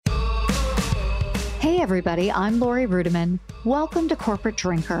Hey everybody, I'm Lori Rudiman. Welcome to Corporate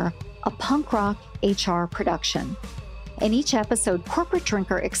Drinker, a punk rock HR production. In each episode, Corporate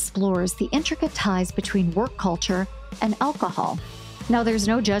Drinker explores the intricate ties between work culture and alcohol. Now, there's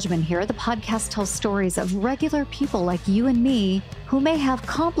no judgment here. The podcast tells stories of regular people like you and me who may have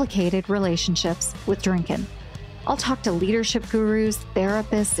complicated relationships with drinking. I'll talk to leadership gurus,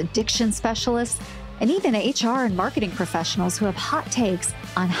 therapists, addiction specialists, and even HR and marketing professionals who have hot takes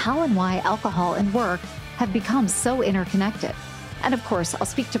on how and why alcohol and work have become so interconnected. And of course, I'll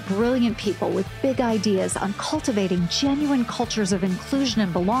speak to brilliant people with big ideas on cultivating genuine cultures of inclusion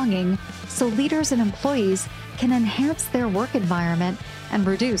and belonging so leaders and employees can enhance their work environment and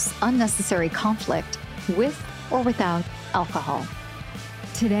reduce unnecessary conflict with or without alcohol.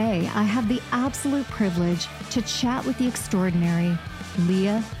 Today, I have the absolute privilege to chat with the extraordinary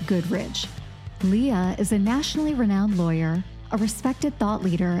Leah Goodridge. Leah is a nationally renowned lawyer, a respected thought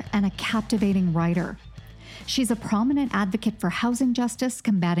leader, and a captivating writer. She's a prominent advocate for housing justice,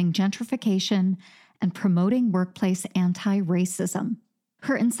 combating gentrification, and promoting workplace anti-racism.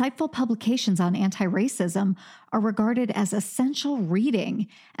 Her insightful publications on anti-racism are regarded as essential reading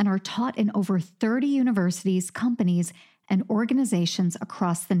and are taught in over 30 universities, companies, and organizations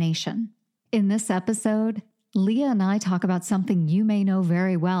across the nation. In this episode, Leah and I talk about something you may know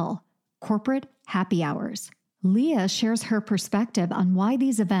very well: corporate happy hours. Leah shares her perspective on why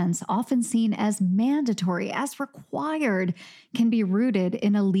these events, often seen as mandatory, as required, can be rooted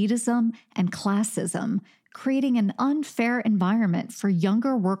in elitism and classism, creating an unfair environment for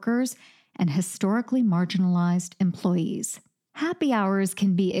younger workers and historically marginalized employees. Happy hours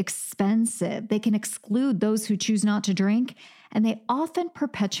can be expensive. They can exclude those who choose not to drink, and they often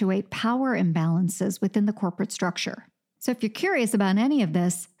perpetuate power imbalances within the corporate structure. So if you're curious about any of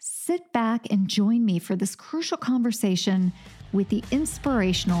this, sit back and join me for this crucial conversation with the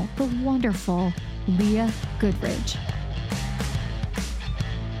inspirational, the wonderful Leah Goodridge.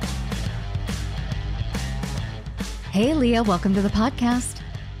 Hey, Leah, welcome to the podcast.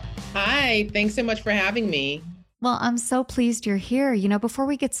 Hi, thanks so much for having me. Well, I'm so pleased you're here. You know, before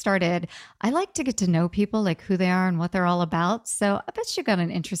we get started, I like to get to know people, like who they are and what they're all about. So I bet you got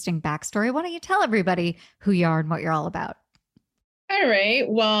an interesting backstory. Why don't you tell everybody who you are and what you're all about? All right.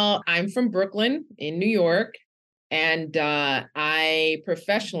 Well, I'm from Brooklyn in New York, and I'm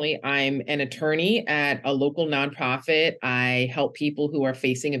an attorney at a local nonprofit. I help people who are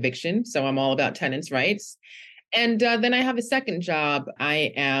facing eviction. So I'm all about tenants' rights. And then I have a second job.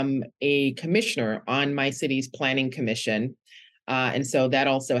 I am a commissioner on my city's planning commission. And so that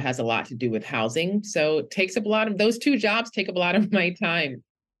also has a lot to do with housing. So it takes up those two jobs take up a lot of my time.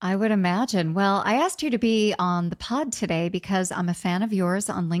 I would imagine. Well, I asked you to be on the pod today because I'm a fan of yours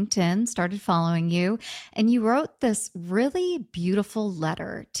on LinkedIn, started following you, and you wrote this really beautiful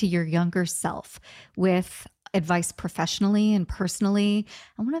letter to your younger self with advice professionally and personally.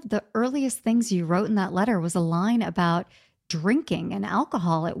 And one of the earliest things you wrote in that letter was a line about drinking and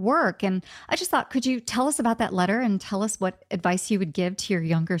alcohol at work. And I just thought, could you tell us about that letter and tell us what advice you would give to your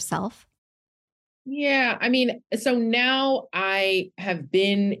younger self? Yeah, so now I have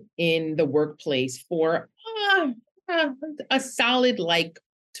been in the workplace for a solid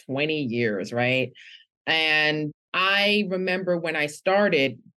 20 years, right? And I remember when I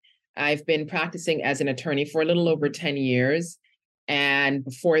started, I've been practicing as an attorney for a little over 10 years. And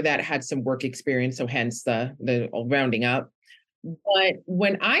before that, had some work experience, so hence the rounding up. But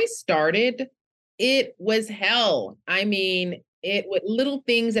when I started, it was hell. It was little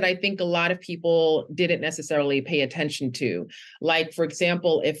things that I think a lot of people didn't necessarily pay attention to. Like, for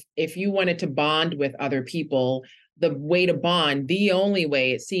example, if you wanted to bond with other people, the way to bond, the only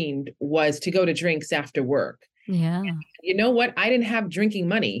way it seemed, was to go to drinks after work. Yeah. You know what? I didn't have drinking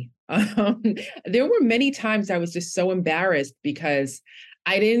money. There were many times I was just so embarrassed because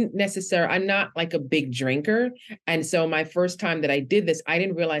I'm not like a big drinker. And so my first time that I did this, I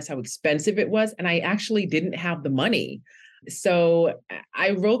didn't realize how expensive it was. And I actually didn't have the money. So I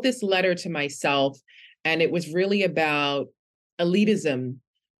wrote this letter to myself, and it was really about elitism,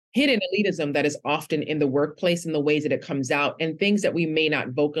 hidden elitism that is often in the workplace and the ways that it comes out, and things that we may not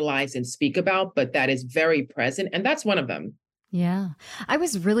vocalize and speak about, but that is very present. And that's one of them. Yeah. I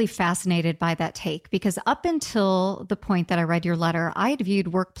was really fascinated by that take because up until the point that I read your letter, I had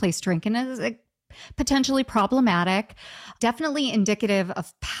viewed workplace drinking as potentially problematic, definitely indicative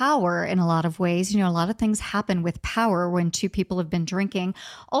of power in a lot of ways. You know, a lot of things happen with power when two people have been drinking.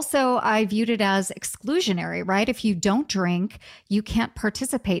 Also, I viewed it as exclusionary, right? If you don't drink, you can't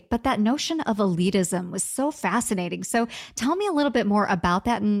participate. But that notion of elitism was so fascinating. So tell me a little bit more about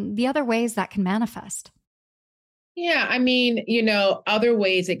that and the other ways that can manifest. Yeah, I mean, other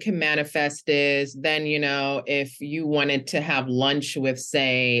ways it can manifest is then, if you wanted to have lunch with,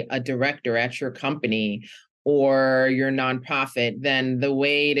 say, a director at your company or your nonprofit, then the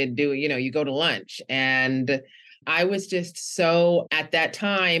way to do it, you go to lunch. And I was just so at that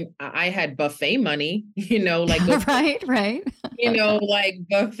time, I had buffet money, like those, Right, right. like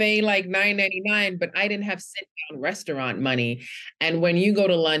buffet, like 9.99, but I didn't have sit down restaurant money. And when you go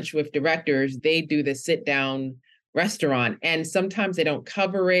to lunch with directors, they do the sit down restaurant. And sometimes they don't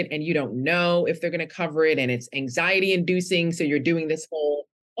cover it, and you don't know if they're going to cover it. And it's anxiety inducing. So you're doing this whole,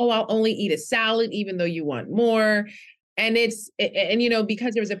 oh, I'll only eat a salad, even though you want more. And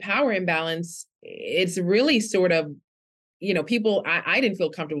because there's a power imbalance, it's really sort of, people, I didn't feel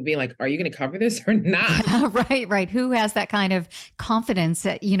comfortable being like, are you going to cover this or not? Yeah, right, right. Who has that kind of confidence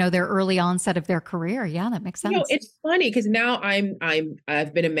at, their early onset of their career? Yeah, that makes sense. It's funny because now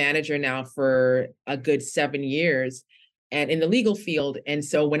I've been a manager now for a good 7 years and in the legal field. And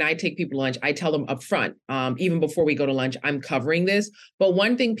so when I take people to lunch, I tell them up front, even before we go to lunch, I'm covering this. But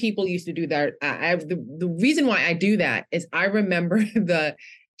one thing people used to do that, the reason why I do that is I remember the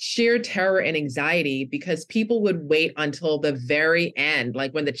sheer terror and anxiety because people would wait until the very end,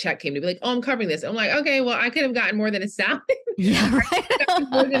 like when the check came, to be like, oh, I'm covering this. I'm like, okay, well, I could have gotten more than a salad. Yeah,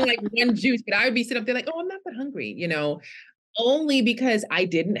 More than right. like one juice, but I would be sitting up there like, oh, I'm not that hungry, only because I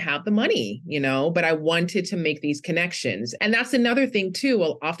didn't have the money, but I wanted to make these connections. And that's another thing too.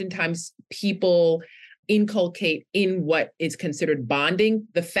 Well, oftentimes people inculcate in what is considered bonding,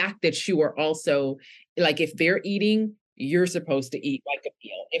 the fact that you are also like, if they're eating, you're supposed to eat like a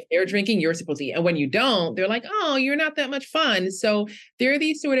meal. If they're drinking, you're supposed to eat. And when you don't, they're like, oh, you're not that much fun. So there are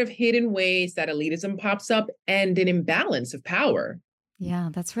these sort of hidden ways that elitism pops up and an imbalance of power. Yeah,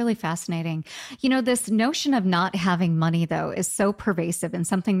 that's really fascinating. This notion of not having money, though, is so pervasive and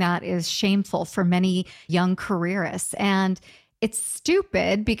something that is shameful for many young careerists. And it's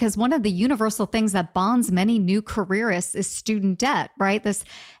stupid because one of the universal things that bonds many new careerists is student debt, right? This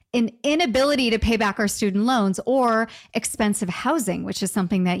an inability to pay back our student loans or expensive housing, which is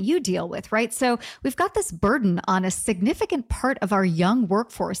something that you deal with, right? So we've got this burden on a significant part of our young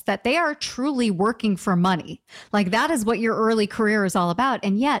workforce that they are truly working for money. Like that is what your early career is all about.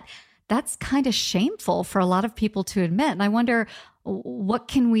 And yet that's kind of shameful for a lot of people to admit. And I wonder, what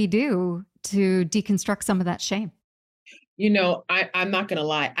can we do to deconstruct some of that shame? I'm not going to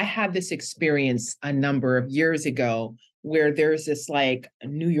lie. I had this experience a number of years ago where there's this like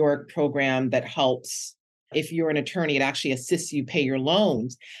New York program that helps. If you're an attorney, it actually assists you pay your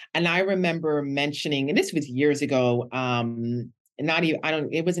loans. And I remember mentioning, and this was years ago, not even,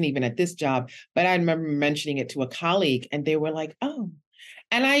 it wasn't even at this job, but I remember mentioning it to a colleague and they were like, oh,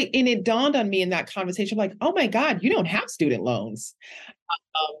 and it dawned on me in that conversation, like, oh my God, you don't have student loans.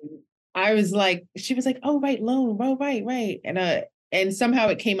 Um, I was like, she was like, oh, right, loan, oh, right, right. And somehow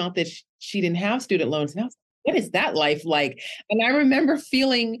it came out that she didn't have student loans. And I was like, what is that life like? And I remember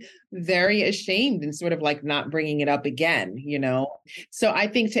feeling very ashamed and sort of like not bringing it up again. So I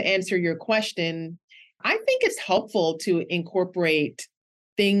think to answer your question, I think it's helpful to incorporate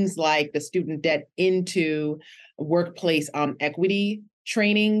things like the student debt into workplace equity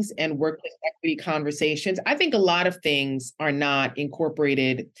trainings and workplace equity conversations. I think a lot of things are not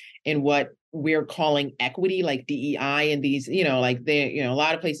incorporated in what we're calling equity, like DEI, and these, like a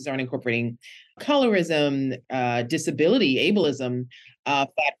lot of places aren't incorporating colorism, disability, ableism, fat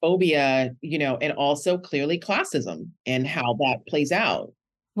phobia, and also clearly classism and how that plays out.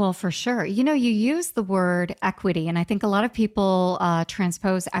 Well, for sure. You use the word equity, and I think a lot of people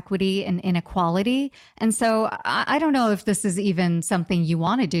transpose equity and inequality. And so I don't know if this is even something you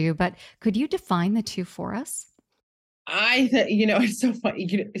want to do, but could you define the two for us? It's so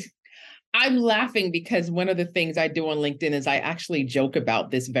funny. I'm laughing because one of the things I do on LinkedIn is I actually joke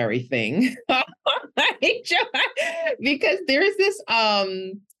about this very thing. I joke because there's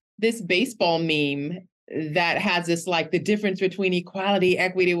this baseball meme that has this like the difference between equality,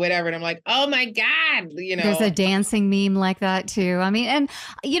 equity, whatever. And I'm like, oh my God. There's a dancing meme like that too. I mean, and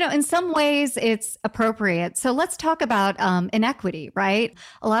in some ways it's appropriate. So let's talk about inequity, right?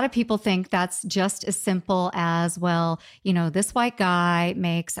 A lot of people think that's just as simple as, well, this white guy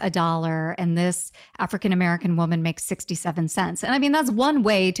makes $1 and this African American woman makes 67 cents. And I mean, that's one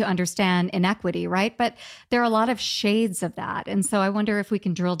way to understand inequity, right? But there are a lot of shades of that. And so I wonder if we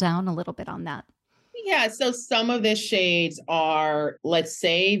can drill down a little bit on that. Yeah, so some of the shades are, let's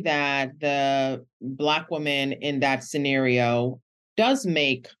say that the Black woman in that scenario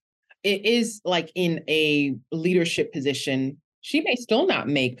it is like in a leadership position. She may still not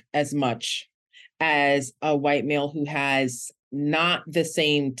make as much as a white male who has not the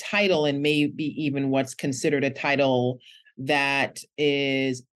same title, and maybe even what's considered a title that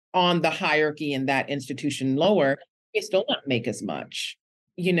is on the hierarchy in that institution lower, they still not make as much,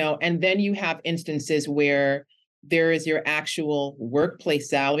 and then you have instances where there is your actual workplace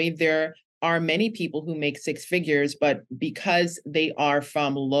salary. There are many people who make six figures, but because they are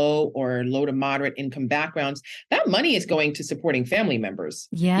from low to moderate income backgrounds, that money is going to supporting family members.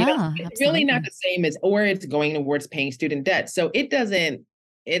 Yeah, it's absolutely. really not the same as, or it's going towards paying student debt. So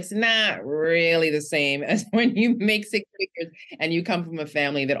it's not really the same as when you make six figures and you come from a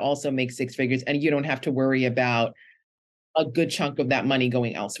family that also makes six figures, and you don't have to worry about a good chunk of that money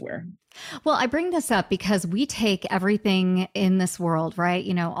going elsewhere. Well, I bring this up because we take everything in this world, right?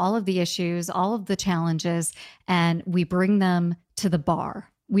 All of the issues, all of the challenges, and we bring them to the bar.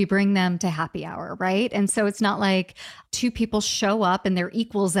 We bring them to happy hour, right? And so it's not like two people show up and they're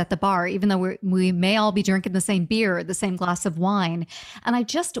equals at the bar, even though we may all be drinking the same beer or the same glass of wine. And I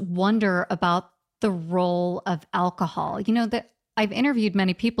just wonder about the role of alcohol. That I've interviewed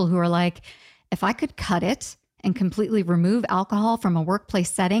many people who are like, if I could cut it and completely remove alcohol from a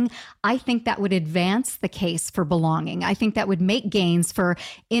workplace setting, I think that would advance the case for belonging. I think that would make gains for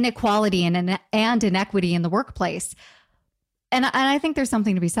inequality and inequity in the workplace. And I think there's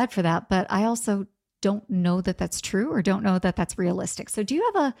something to be said for that, but I also don't know that that's true or don't know that that's realistic. So do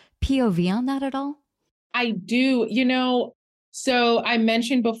you have a POV on that at all? I do, so I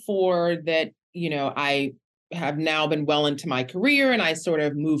mentioned before that, I have now been well into my career, and I sort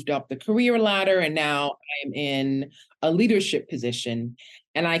of moved up the career ladder, and now I'm in a leadership position.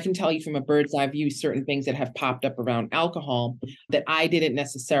 And I can tell you from a bird's eye view, certain things that have popped up around alcohol that I didn't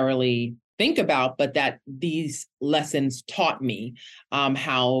necessarily think about, but that these lessons taught me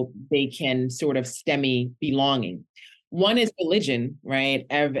how they can sort of stem belonging. One is religion, right?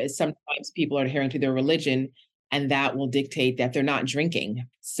 Sometimes people are adhering to their religion, and that will dictate that they're not drinking.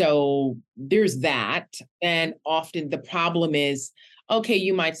 So there's that. And often the problem is, okay,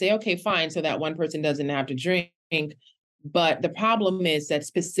 you might say, okay, fine, so that one person doesn't have to drink. But the problem is that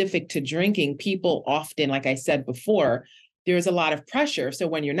specific to drinking, people often, like I said before, there's a lot of pressure. So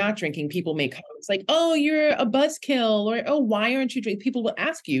when you're not drinking, people make comments like, oh, you're a buzzkill, or, oh, why aren't you drinking? People will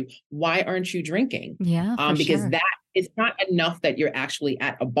ask you, why aren't you drinking? Yeah, because sure. that is not enough that you're actually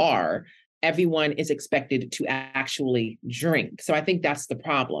at a bar. Everyone is expected to actually drink. So I think that's the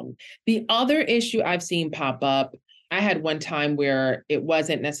problem. The other issue I've seen pop up, I had one time where it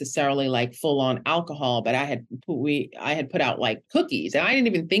wasn't necessarily like full on alcohol, but I had put out like cookies, and I didn't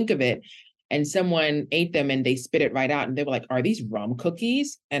even think of it. And someone ate them and they spit it right out. And they were like, are these rum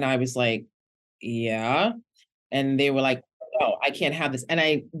cookies? And I was like, yeah. And they were like, oh, I can't have this.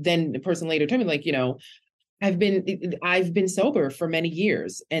 And then the person later told me, like, I've been sober for many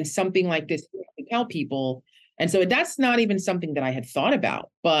years, and something like this to tell people. And so that's not even something that I had thought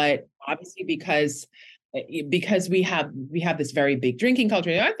about, but obviously because we have this very big drinking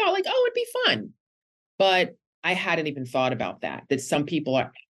culture, I thought like, oh, it'd be fun. But I hadn't even thought about that some people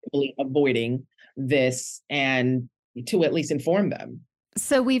are actively avoiding this, and to at least inform them.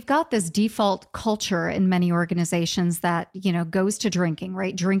 So we've got this default culture in many organizations that, goes to drinking,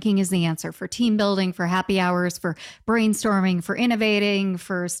 right? Drinking is the answer for team building, for happy hours, for brainstorming, for innovating,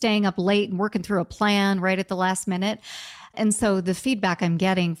 for staying up late and working through a plan right at the last minute. And so the feedback I'm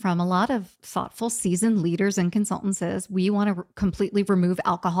getting from a lot of thoughtful, seasoned leaders and consultants is we want to completely remove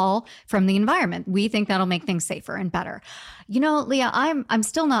alcohol from the environment. We think that'll make things safer and better. Leah, I'm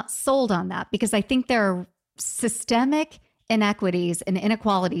still not sold on that, because I think there are systemic inequities and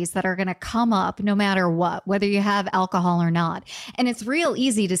inequalities that are going to come up no matter what, whether you have alcohol or not. And it's real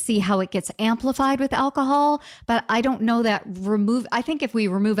easy to see how it gets amplified with alcohol, but I don't know that I think if we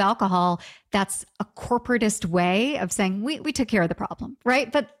remove alcohol, that's a corporatist way of saying we took care of the problem, right?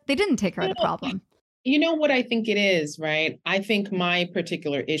 But they didn't take care of the problem. You know what I think it is, right? I think my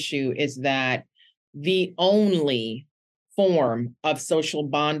particular issue is that the only form of social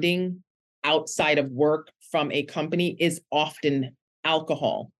bonding outside of work from a company is often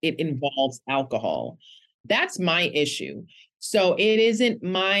alcohol. It involves alcohol. That's my issue. So it isn't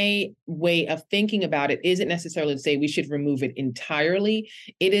my way of thinking about it, isn't necessarily to say we should remove it entirely.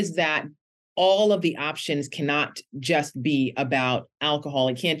 It is that all of the options cannot just be about alcohol.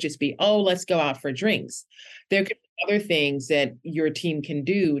 It can't just be, oh, let's go out for drinks. There could be other things that your team can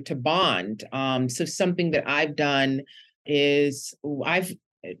do to bond. So something that I've done is I've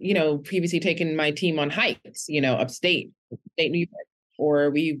previously taken my team on hikes, upstate New York, or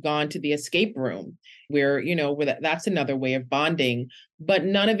we've gone to the escape room where that's another way of bonding, but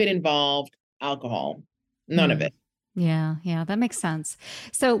none of it involved alcohol. None of it. Yeah, that makes sense.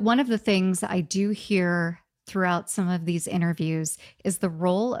 So one of the things I do hear throughout some of these interviews is the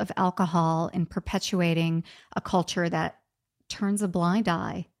role of alcohol in perpetuating a culture that turns a blind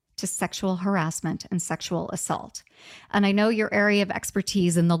eye to sexual harassment and sexual assault. And I know your area of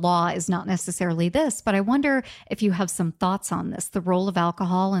expertise in the law is not necessarily this, but I wonder if you have some thoughts on this, the role of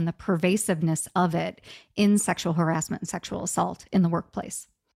alcohol and the pervasiveness of it in sexual harassment and sexual assault in the workplace.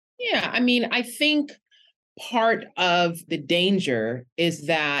 Yeah, I mean, I think part of the danger is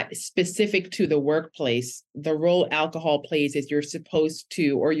that specific to the workplace, the role alcohol plays is you're supposed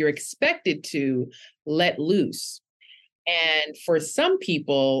to, or you're expected to let loose. And for some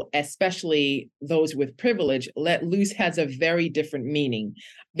people, especially those with privilege, let loose has a very different meaning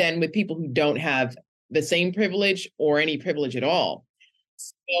than with people who don't have the same privilege or any privilege at all.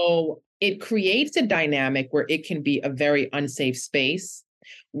 So it creates a dynamic where it can be a very unsafe space,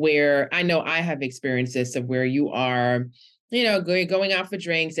 where I know I have experienced this, of where you are, going out for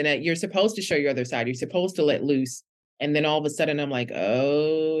drinks and you're supposed to show your other side. You're supposed to let loose. And then all of a sudden I'm like,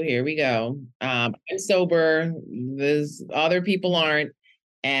 oh, here we go. I'm sober. There's other people aren't.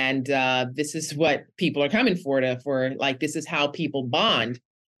 And this is what people are coming for like, this is how people bond.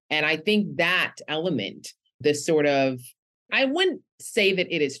 And I think that element, this sort of, I wouldn't say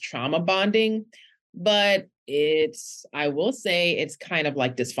that it is trauma bonding, but I will say it's kind of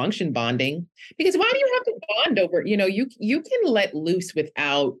like dysfunction bonding, because why do you have to bond over, you can let loose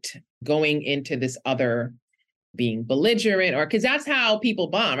without going into this other being belligerent, or because that's how people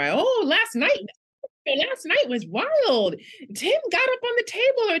bond, right? Oh, last night was wild. Tim got up on the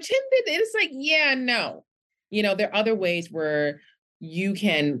table, or Tim did. It's like, yeah, no. There are other ways where you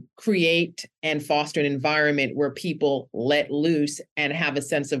can create and foster an environment where people let loose and have a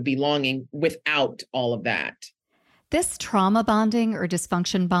sense of belonging without all of that. This trauma bonding or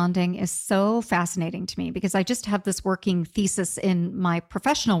dysfunction bonding is so fascinating to me, because I just have this working thesis in my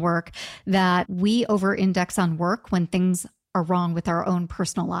professional work that we over index on work when things are wrong with our own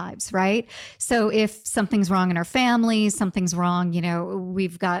personal lives, right? So if something's wrong in our family, something's wrong,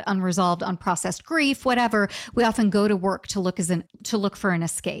 we've got unresolved, unprocessed grief, whatever, we often go to work to look for an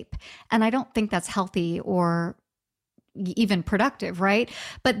escape. And I don't think that's healthy or even productive, right?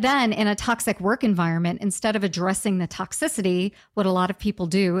 But then in a toxic work environment, instead of addressing the toxicity, what a lot of people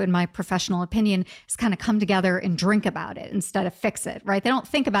do, in my professional opinion, is kind of come together and drink about it instead of fix it, right? They don't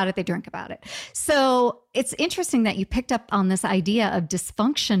think about it, they drink about it. So it's interesting that you picked up on this idea of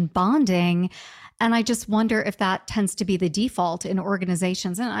dysfunction bonding. And I just wonder if that tends to be the default in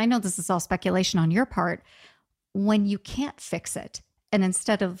organizations. And I know this is all speculation on your part, when you can't fix it. And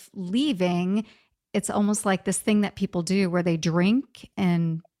instead of leaving, it's almost like this thing that people do where they drink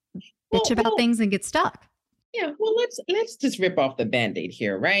and bitch about things and get stuck. Yeah, well, let's just rip off the Band-Aid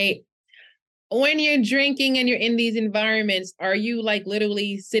here, right? When you're drinking and you're in these environments, are you like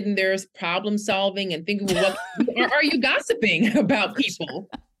literally sitting there problem solving and thinking, well, or are you gossiping about people?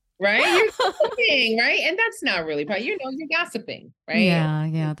 Right? You're gossiping, right? And that's not really you're gossiping, right?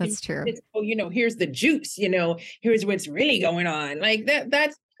 Yeah, that's true. Here's the juice, here's what's really going on. Like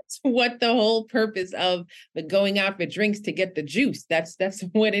that's what the whole purpose of the going out for drinks, to get the juice. That's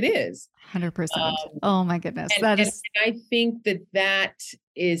what it is. 100%. Oh my goodness. And I think that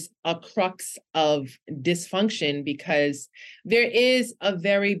is a crux of dysfunction, because there is a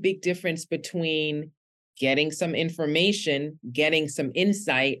very big difference between getting some information, getting some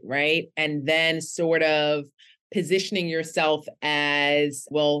insight, right? And then sort of positioning yourself as,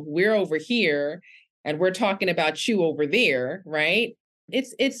 well, we're over here and we're talking about you over there, right?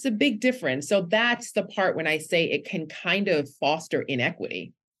 It's a big difference. So that's the part when I say it can kind of foster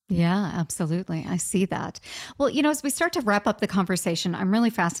inequity. Yeah, absolutely. I see that. Well, as we start to wrap up the conversation, I'm really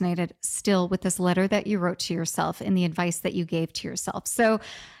fascinated still with this letter that you wrote to yourself and the advice that you gave to yourself. So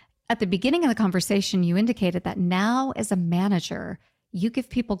at the beginning of the conversation, you indicated that now as a manager, you give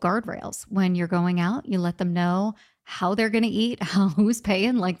people guardrails. When you're going out, you let them know how they're going to eat, who's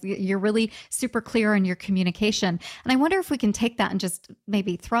paying, like you're really super clear on your communication. And I wonder if we can take that and just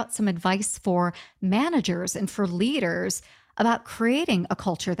maybe throw out some advice for managers and for leaders about creating a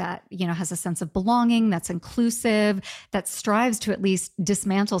culture that, has a sense of belonging, that's inclusive, that strives to at least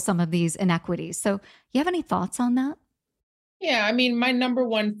dismantle some of these inequities. So you have any thoughts on that? Yeah, I mean, my number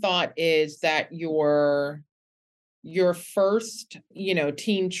one thought is that your first,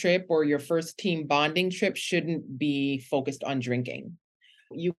 team trip or your first team bonding trip shouldn't be focused on drinking.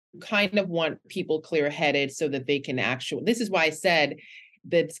 You kind of want people clear-headed so that they can this is why I said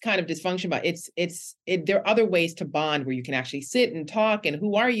that's kind of dysfunction, but there are other ways to bond where you can actually sit and talk and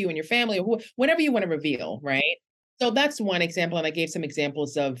who are you and your family, or whatever you want to reveal, right? So that's one example, and I gave some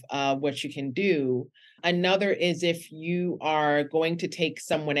examples of what you can do. Another is if you are going to take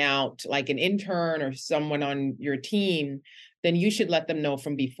someone out, like an intern or someone on your team, then you should let them know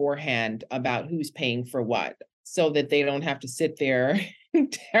from beforehand about who's paying for what, so that they don't have to sit there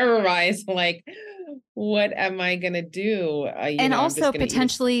terrorized, like, what am I going to do? And I'm just also going to eat.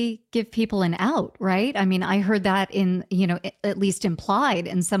 potentially give people an out, right? I mean, I heard that in, at least implied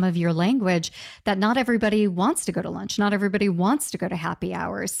in some of your language that not everybody wants to go to lunch. Not everybody wants to go to happy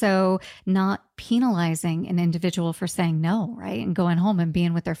hours. So not penalizing an individual for saying no, right? And going home and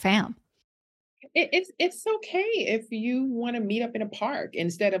being with their fam. It's okay if you want to meet up in a park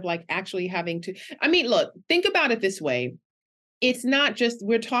instead of like actually having to. I mean, look, think about it this way. It's not just,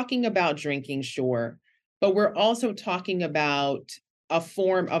 we're talking about drinking, sure, but we're also talking about a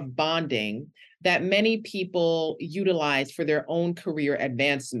form of bonding that many people utilize for their own career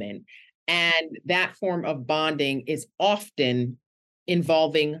advancement. And that form of bonding is often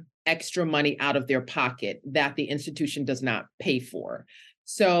involving extra money out of their pocket that the institution does not pay for.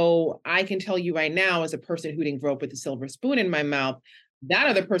 So I can tell you right now, as a person who didn't grow up with a silver spoon in my mouth, that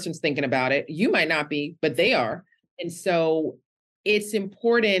other person's thinking about it. You might not be, but they are. And so it's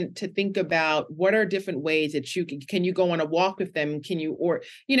important to think about what are different ways that can you go on a walk with them? Can you, or,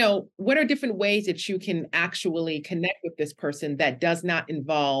 what are different ways that you can actually connect with this person that does not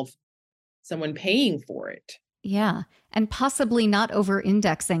involve someone paying for it? Yeah. And possibly not over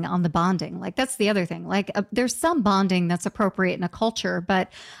indexing on the bonding. Like, that's the other thing. Like, there's some bonding that's appropriate in a culture,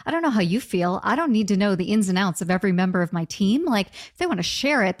 but I don't know how you feel. I don't need to know the ins and outs of every member of my team. Like, if they want to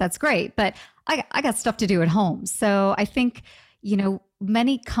share it, that's great. But I got stuff to do at home. So I think,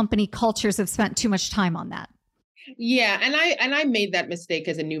 many company cultures have spent too much time on that. Yeah, and I made that mistake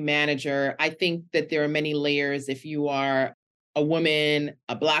as a new manager. I think that there are many layers if you are a woman,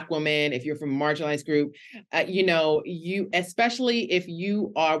 a Black woman, if you're from a marginalized group, you, especially if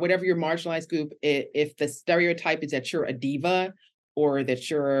you are whatever your marginalized group, if the stereotype is that you're a diva or that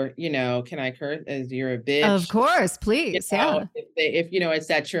you're, can I curse, as you're a Of bitch, course, please. Yeah. if it's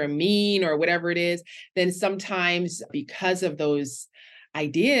that you're mean or whatever it is, then sometimes because of those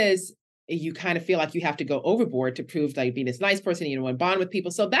ideas, you kind of feel like you have to go overboard to prove like being this nice person, and bond with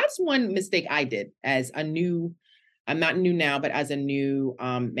people. So that's one mistake I did as a new, I'm not new now, but as a new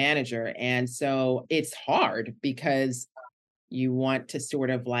manager. And so it's hard because you want to sort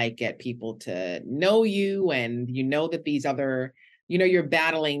of like get people to know you, and that these other, you're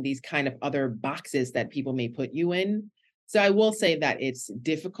battling these kind of other boxes that people may put you in. So I will say that it's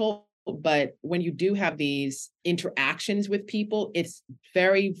difficult, but when you do have these interactions with people, it's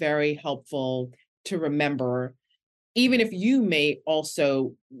very, very helpful to remember, even if you may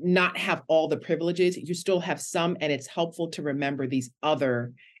also not have all the privileges, you still have some, and it's helpful to remember these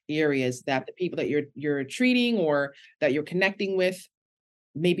other areas that the people that you're treating or that you're connecting with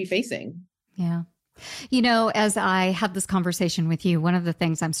may be facing. Yeah. As I have this conversation with you, one of the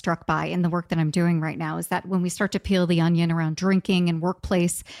things I'm struck by in the work that I'm doing right now is that when we start to peel the onion around drinking and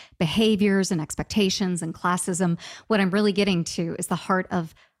workplace behaviors and expectations and classism, what I'm really getting to is the heart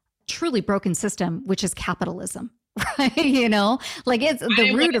of truly broken system, which is capitalism. Right. Like, it's I the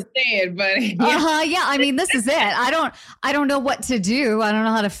didn't want root to of. say it, but yeah. Yeah. I mean, this is it. I don't know what to do. I don't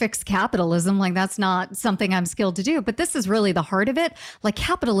know how to fix capitalism. Like, that's not something I'm skilled to do, but this is really the heart of it. Like,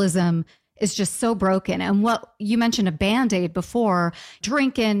 capitalism is just so broken. And what you mentioned, a Band-Aid before,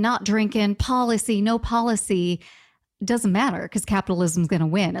 drinking, not drinking, policy, no policy, doesn't matter because capitalism's going to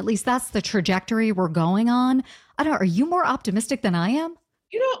win. At least that's the trajectory we're going on. Are you more optimistic than I am?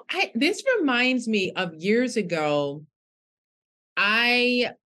 This reminds me of years ago. I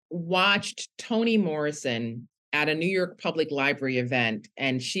watched Toni Morrison at a New York Public Library event,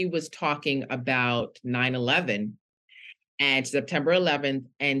 and she was talking about 9/11 and September 11th,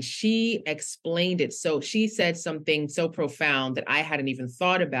 and she explained it. So she said something so profound that I hadn't even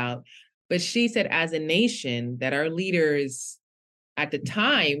thought about. But she said, as a nation, that our leaders at the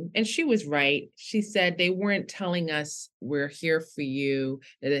time, and she was right, she said they weren't telling us we're here for you.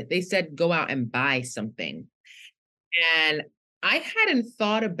 They said, go out and buy something. And I hadn't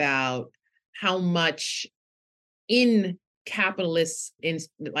thought about how much in capitalist in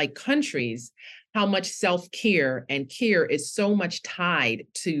like countries, how much self-care and care is so much tied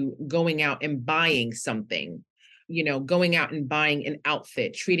to going out and buying something, going out and buying an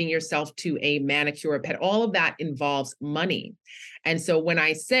outfit, treating yourself to a manicure, a pet, all of that involves money. And so when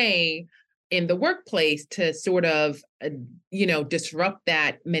I say in the workplace to sort of, disrupt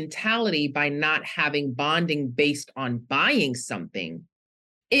that mentality by not having bonding based on buying something,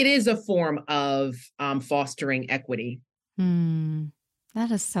 it is a form of fostering equity. Hmm. That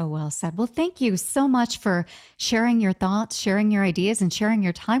is so well said. Well, thank you so much for sharing your thoughts, sharing your ideas, and sharing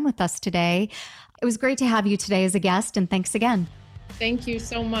your time with us today. It was great to have you today as a guest, and thanks again. Thank you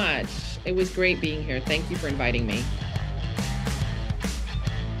so much. It was great being here. Thank you for inviting me.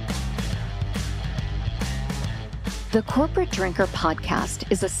 The Corporate Drinker Podcast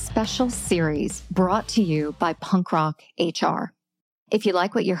is a special series brought to you by Punk Rock HR. If you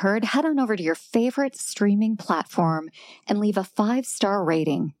like what you heard, head on over to your favorite streaming platform and leave a 5-star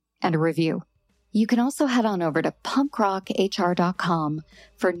rating and a review. You can also head on over to punkrocktr.com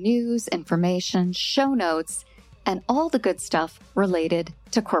for news, information, show notes, and all the good stuff related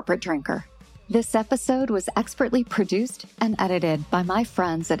to Corporate Drinker. This episode was expertly produced and edited by my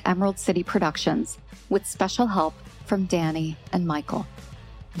friends at Emerald City Productions with special help from Danny and Michael.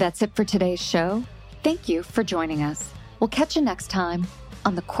 That's it for today's show. Thank you for joining us. We'll catch you next time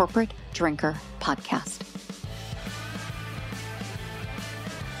on the Corporate Drinker Podcast.